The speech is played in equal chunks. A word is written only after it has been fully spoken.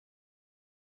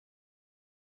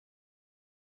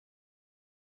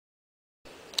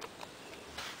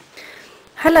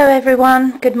Hello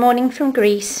everyone, good morning from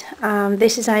Greece.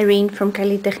 This is Irene from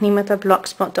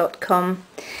kalitechnimata.blogspot.com.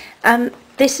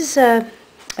 This is a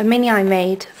mini I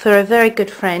made for a very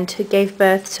good friend who gave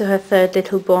birth to her third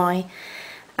little boy.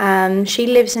 She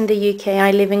lives in the UK, I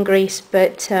live in Greece,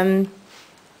 but I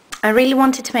really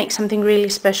wanted to make something really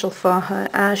special for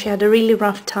her. She had a really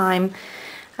rough time,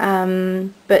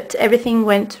 but everything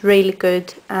went really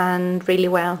good and really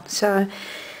well. So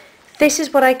this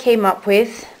is what I came up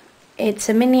with. It's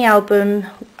a mini album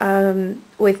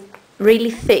with really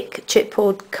thick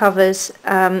chipboard covers,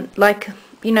 like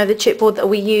the chipboard that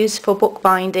we use for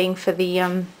bookbinding, for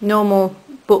the normal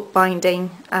bookbinding.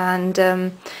 And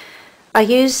I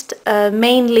used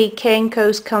mainly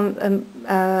K&Co's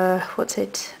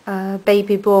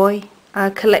Baby Boy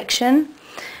collection,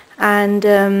 and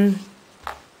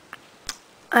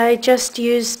I just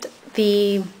used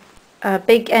the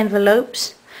big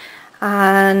envelopes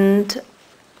and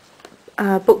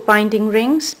bookbinding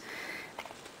rings.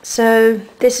 So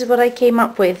this is what I came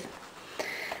up with.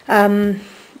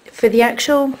 For the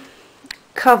actual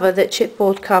cover, the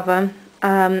chipboard cover,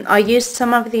 I used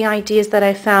some of the ideas that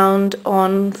I found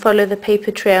on Follow the Paper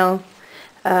Trail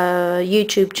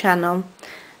YouTube channel,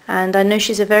 and I know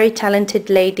she's a very talented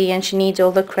lady and she needs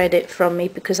all the credit from me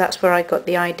because that's where I got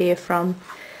the idea from.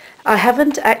 I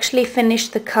haven't actually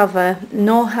finished the cover,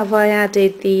 nor have I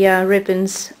added the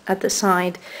ribbons at the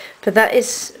side, but that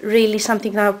is really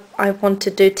something that I want to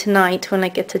do tonight when I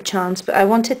get a chance. But I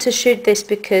wanted to shoot this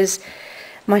because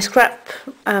my scrap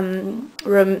room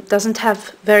doesn't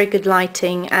have very good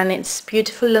lighting and it's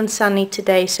beautiful and sunny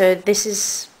today, so this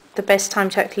is the best time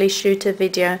to actually shoot a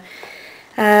video.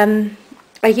 I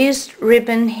used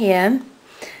ribbon here,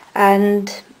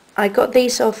 and I got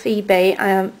these off eBay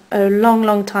a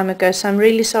long time ago, so I'm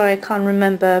really sorry I can't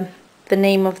remember the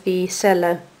name of the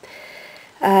seller.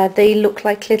 They look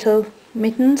like little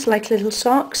mittens, like little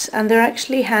socks, and they're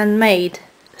actually handmade,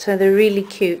 so they're really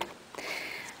cute.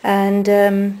 And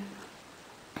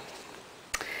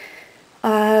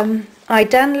I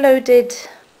downloaded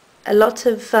a lot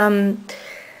of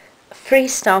free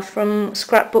stuff from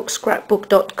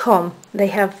scrapbook.com. They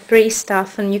have free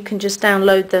stuff and you can just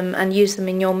download them and use them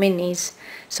in your minis,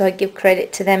 so I give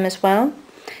credit to them as well.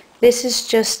 This is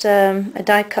just a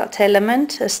die cut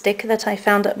element, a sticker that I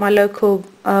found at my local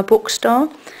bookstore,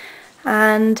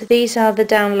 and these are the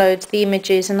downloads, the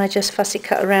images, and I just fussy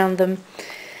cut around them.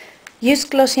 Used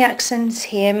glossy accents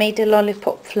here, made a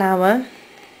lollipop flower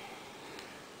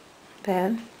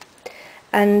there.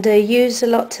 And I used a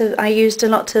lot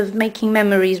of Making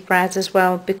Memories brads as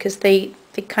well, because they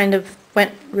kind of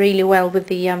went really well with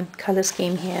the colour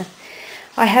scheme here.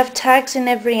 I have tags in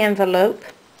every envelope,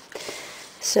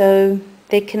 so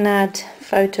they can add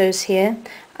photos here,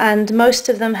 and most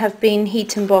of them have been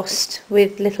heat embossed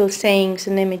with little sayings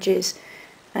and images,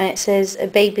 and it says "A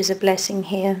baby's a blessing"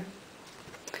 here.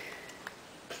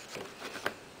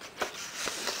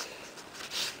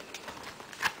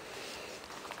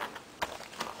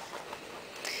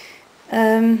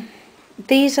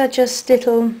 These are just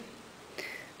little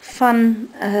fun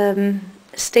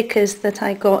stickers that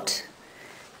I got,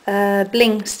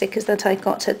 bling stickers that I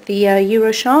got at the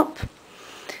Euro shop,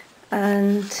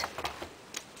 and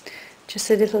just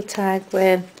a little tag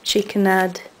where she can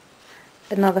add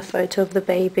another photo of the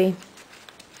baby.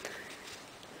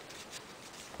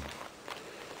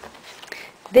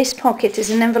 This pocket is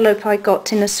an envelope I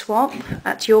got in a swap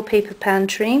at Your Paper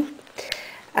Pantry,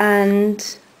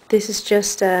 and this is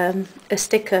just a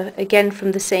sticker, again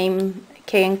from the same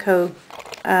K&Co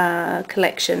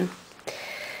collection.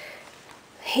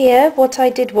 Here what I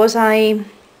did was I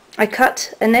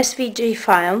cut an SVG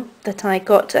file that I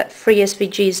got at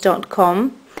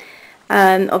freesvgs.com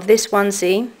of this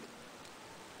onesie,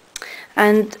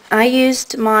 and I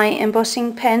used my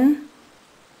embossing pen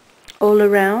all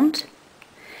around,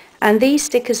 and these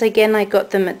stickers again I got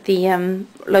them at the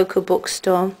local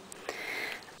bookstore.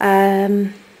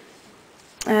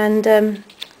 And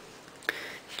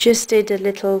just did a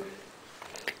little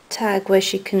tag where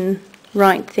she can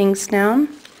write things down.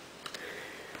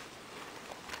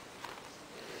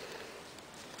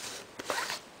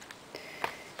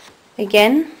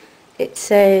 Again, it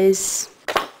says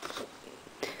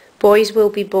 "Boys will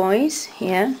be boys"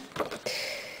 here,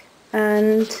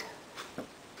 and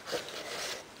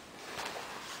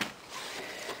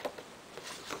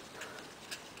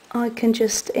I can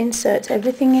just insert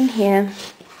everything in here,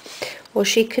 or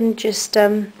she can just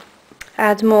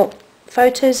add more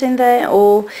photos in there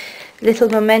or little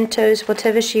mementos,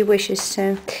 whatever she wishes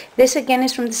to. This again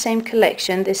is from the same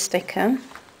collection, this sticker,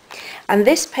 And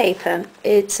this paper,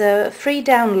 it's a free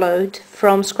download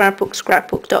from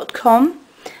scrapbook.com,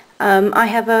 I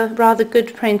have a rather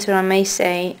good printer, I may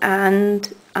say,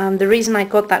 and the reason I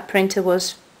got that printer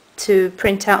was to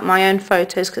print out my own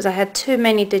photos, because I had too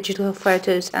many digital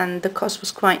photos and the cost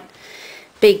was quite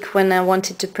big when I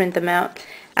wanted to print them out,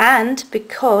 and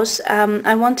because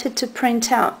I wanted to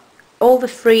print out all the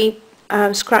free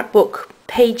scrapbook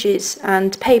pages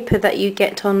and paper that you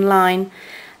get online,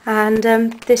 and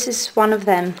this is one of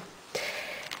them.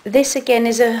 This again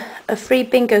is a free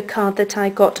bingo card that I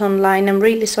got online. I'm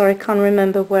really sorry, I can't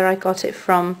remember where I got it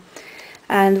from,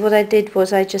 and what I did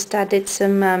was I just added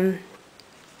some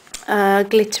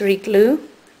glittery glue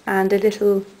and a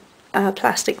little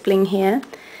plastic bling here.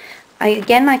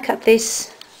 I cut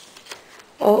this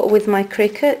with my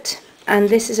Cricut, and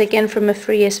this is again from a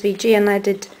free SVG, and I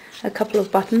did a couple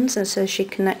of buttons and so she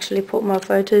can actually put more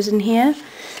photos in here,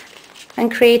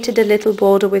 and created a little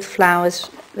border with flowers.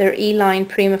 They're E-line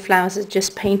Prima flowers. I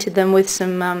just painted them with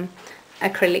some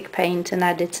acrylic paint and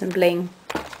added some bling.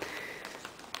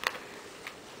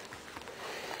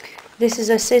 This is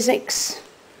a Sizzix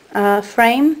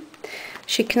frame.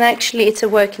 She can actually, it's a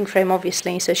working frame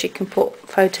obviously, so she can put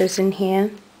photos in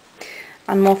here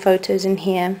and more photos in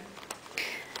here,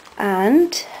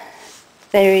 and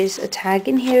there is a tag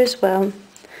in here as well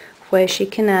where she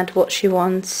can add what she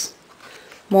wants,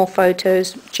 more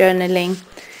photos, journaling.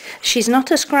 She's not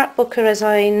a scrapbooker, as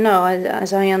I know,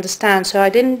 as I understand, so I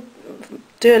didn't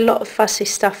do a lot of fussy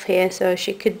stuff here, so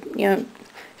she could, you know,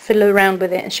 fiddle around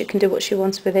with it and she can do what she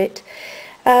wants with it.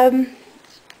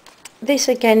 This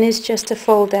again is just a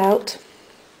fold out.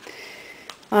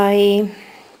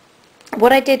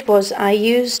 What I did was I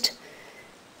used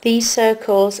these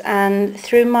circles, and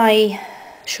through my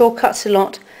shortcuts a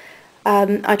lot,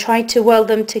 I tried to weld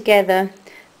them together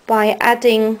by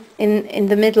adding in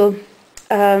the middle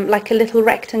like a little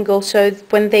rectangle, so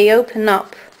when they open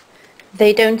up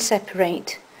they don't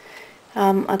separate.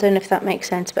 I don't know if that makes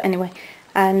sense, but anyway,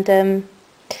 and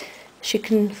she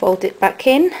can fold it back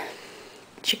in.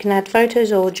 She can add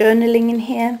photos or journaling in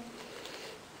here,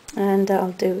 and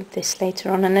I'll do this later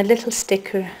on, and a little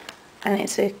sticker, and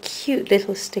it's a cute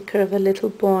little sticker of a little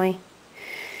boy.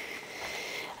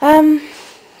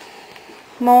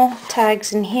 More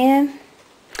tags in here,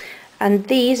 and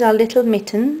these are little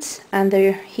mittens, and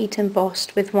they're heat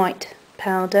embossed with white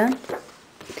powder,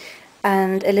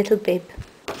 and a little bib.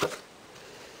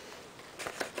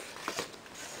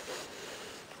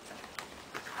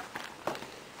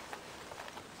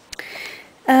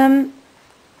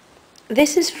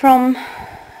 This is from,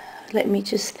 let me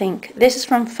just think, this is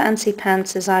from Fancy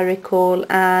Pants, as I recall.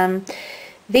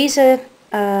 These are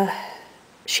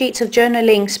sheets of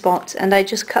journaling spots, and I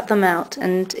just cut them out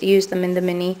and used them in the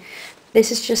mini.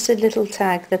 This is just a little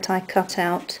tag that I cut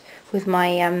out with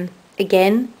my,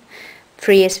 again,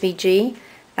 free SVG,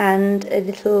 and a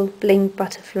little bling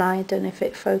butterfly. I don't know if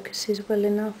it focuses well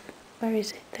enough. Where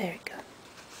is it? There we go.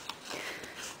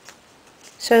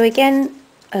 So again,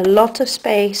 a lot of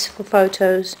space for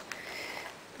photos.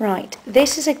 Right,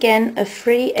 this is again a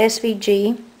free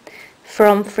SVG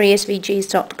from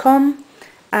freesvgs.com,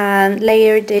 and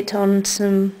layered it on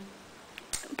some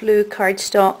blue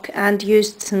cardstock and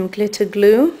used some glitter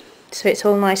glue so it's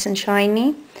all nice and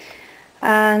shiny,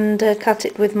 and cut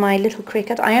it with my little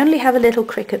Cricut. I only have a little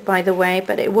Cricut, by the way,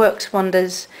 but it works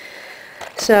wonders.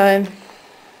 So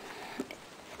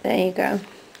there you go.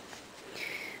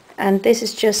 And this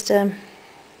is just a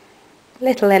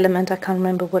little element, I can't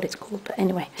remember what it's called, but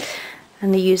anyway,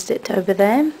 and I used it over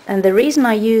there. And the reason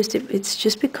I used it, it's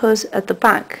just because at the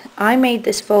back I made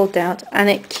this fold out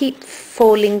and it keeps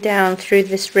falling down through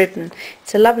this ribbon.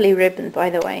 It's a lovely ribbon,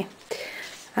 by the way,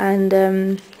 and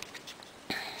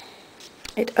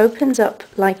it opens up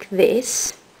like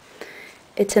this.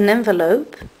 It's an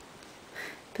envelope,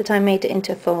 but I made it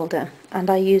into a folder, and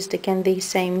I used again these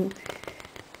same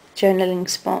journaling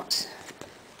spots,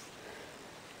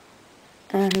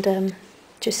 and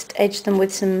just edge them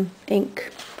with some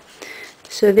ink.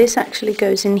 So this actually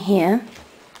goes in here,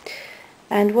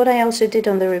 and what I also did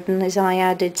on the ribbon is I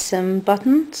added some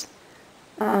buttons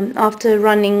after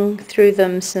running through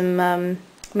them some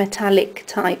metallic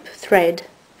type thread,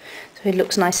 so it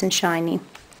looks nice and shiny.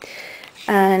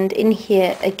 And in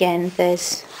here again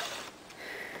there's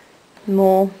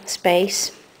more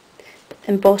space,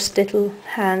 embossed little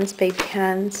hands, baby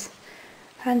hands,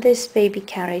 and this baby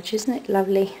carriage. Isn't it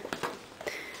lovely?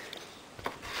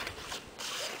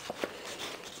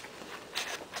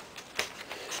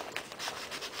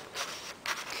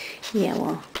 Yeah,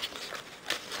 well,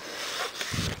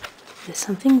 there's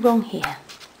something wrong here,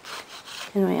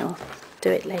 and we'll do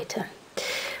it later.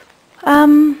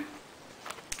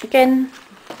 Again,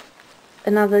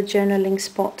 another journaling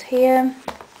spot here,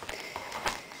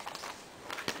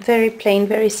 very plain,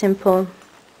 very simple.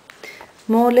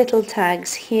 More little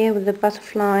tags here with a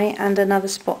butterfly and another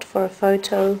spot for a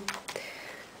photo.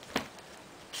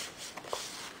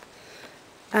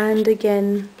 And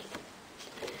again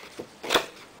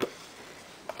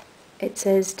it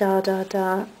says da da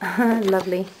da.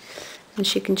 Lovely. And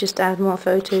she can just add more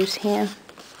photos here.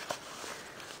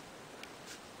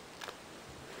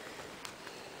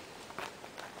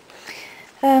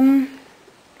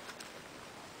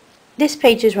 This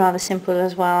page is rather simple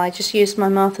as well. I just used my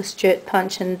Martha Stewart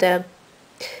punch and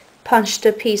punched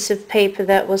a piece of paper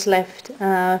that was left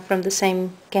from the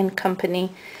same company,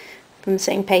 from the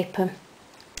same paper.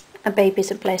 A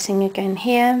Baby's a Blessing again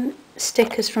here.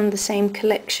 Stickers from the same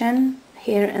collection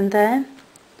here and there.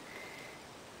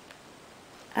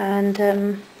 And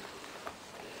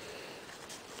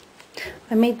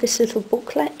I made this little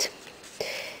booklet.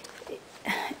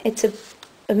 It's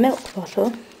a milk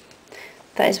bottle.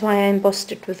 That is why I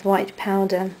embossed it with white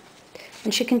powder.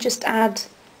 And she can just add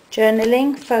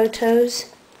journaling,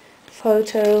 photos,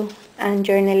 photo and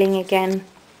journaling again.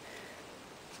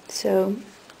 So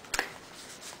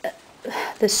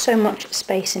there's so much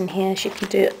space in here. She can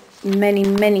do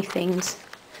many things.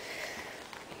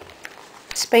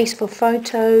 Space for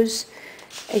photos,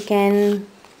 again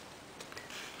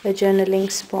a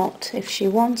journaling spot if she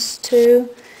wants to.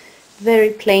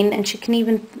 Very plain, and she can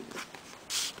even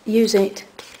use it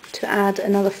to add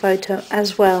another photo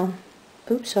as well.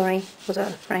 Oops, sorry, was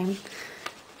out of frame.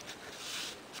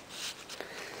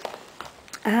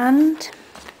 And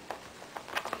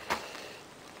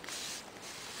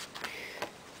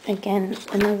again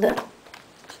another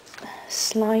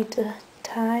slider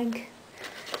tag.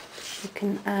 You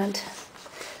can add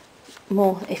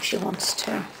more if she wants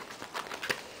to.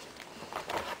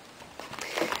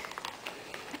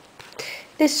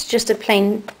 This is just a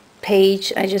plain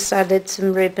page. I just added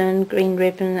some ribbon, green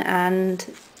ribbon, and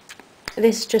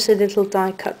this is just a little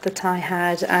die cut that I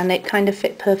had, and it kind of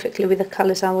fit perfectly with the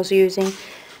colours I was using.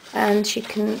 And she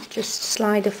can just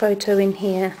slide a photo in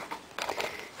here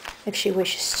if she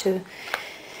wishes to.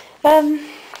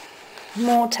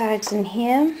 More tags in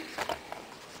here,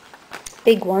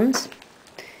 big ones.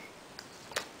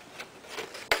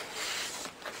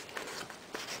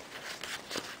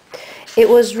 It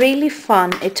was really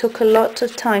fun. It took a lot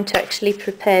of time to actually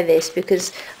prepare this,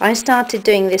 because I started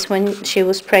doing this when she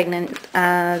was pregnant.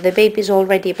 The baby's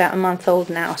already about a month old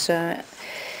now, so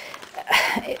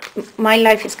my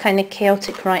life is kind of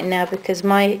chaotic right now because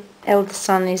my eldest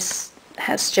son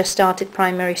has just started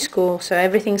primary school, so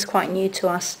everything's quite new to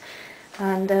us,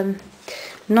 and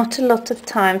not a lot of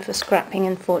time for scrapping,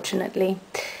 unfortunately.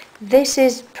 This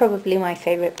is probably my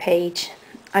favourite page.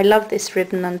 I love this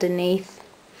ribbon underneath.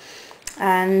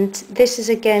 And this is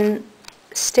again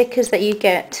stickers that you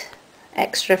get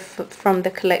extra from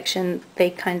the collection. They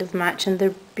kind of match, and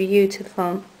they're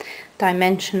beautiful,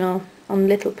 dimensional, on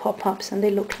little pop-ups, and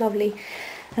they look lovely.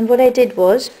 And what I did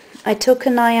was I took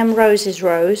an I Am Roses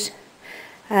rose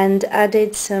and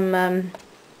added some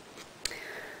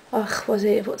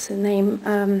what's the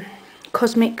name,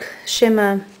 Cosmic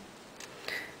Shimmer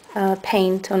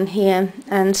paint on here,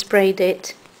 and sprayed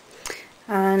it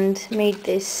and made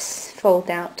this fold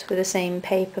out with the same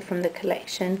paper from the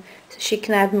collection, so she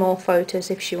can add more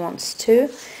photos if she wants to.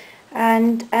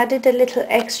 And added a little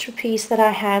extra piece that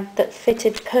I had that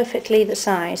fitted perfectly the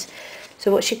size.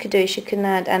 So what she could do is she can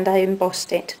add, and I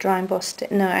embossed it, dry embossed it,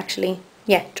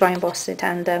 dry embossed it,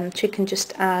 and she can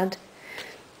just add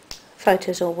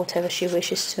photos or whatever she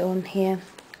wishes to on here.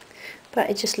 But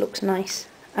it just looks nice,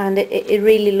 and it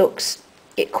really looks,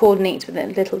 it coordinates with the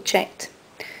little checked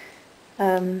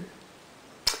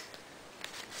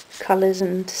colours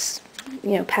and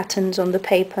patterns on the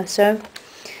paper. So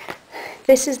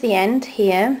this is the end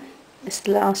here. It's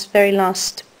the very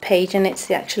last page, and it's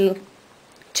the actual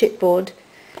chipboard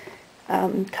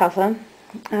cover,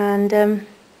 and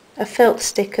a felt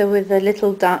sticker with a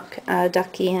little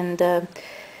ducky and a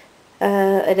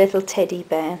little teddy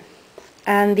bear.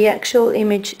 And the actual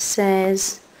image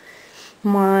says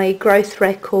my growth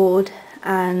record,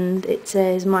 and it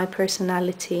says my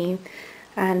personality,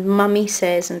 and Mummy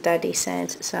says and Daddy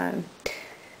says, so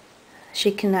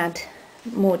she can add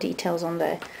more details on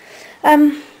there.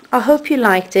 I hope you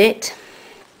liked it.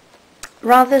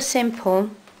 Rather simple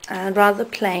and rather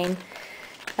plain,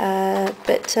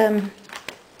 but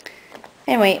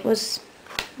anyway, it was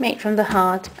made from the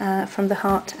heart,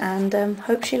 and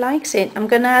hope she likes it. I'm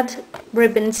going to add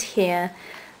ribbons here,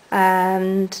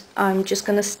 and I'm just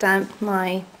going to stamp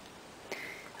my,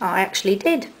 I actually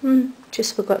did,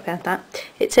 just forgot about that.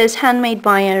 It says handmade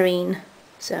by Irene,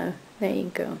 so there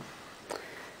you go.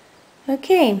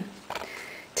 Okay,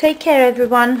 Take care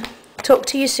everyone. Talk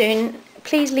to you soon.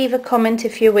 Please leave a comment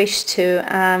if you wish to.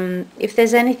 If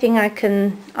there's anything I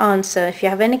can answer, if you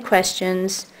have any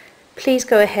questions, please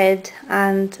go ahead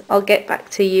and I'll get back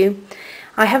to you.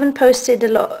 I haven't posted a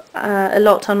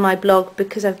lot on my blog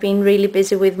because I've been really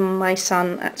busy with my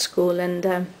son at school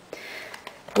and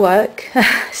work.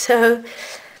 So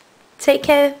take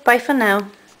care. Bye for now.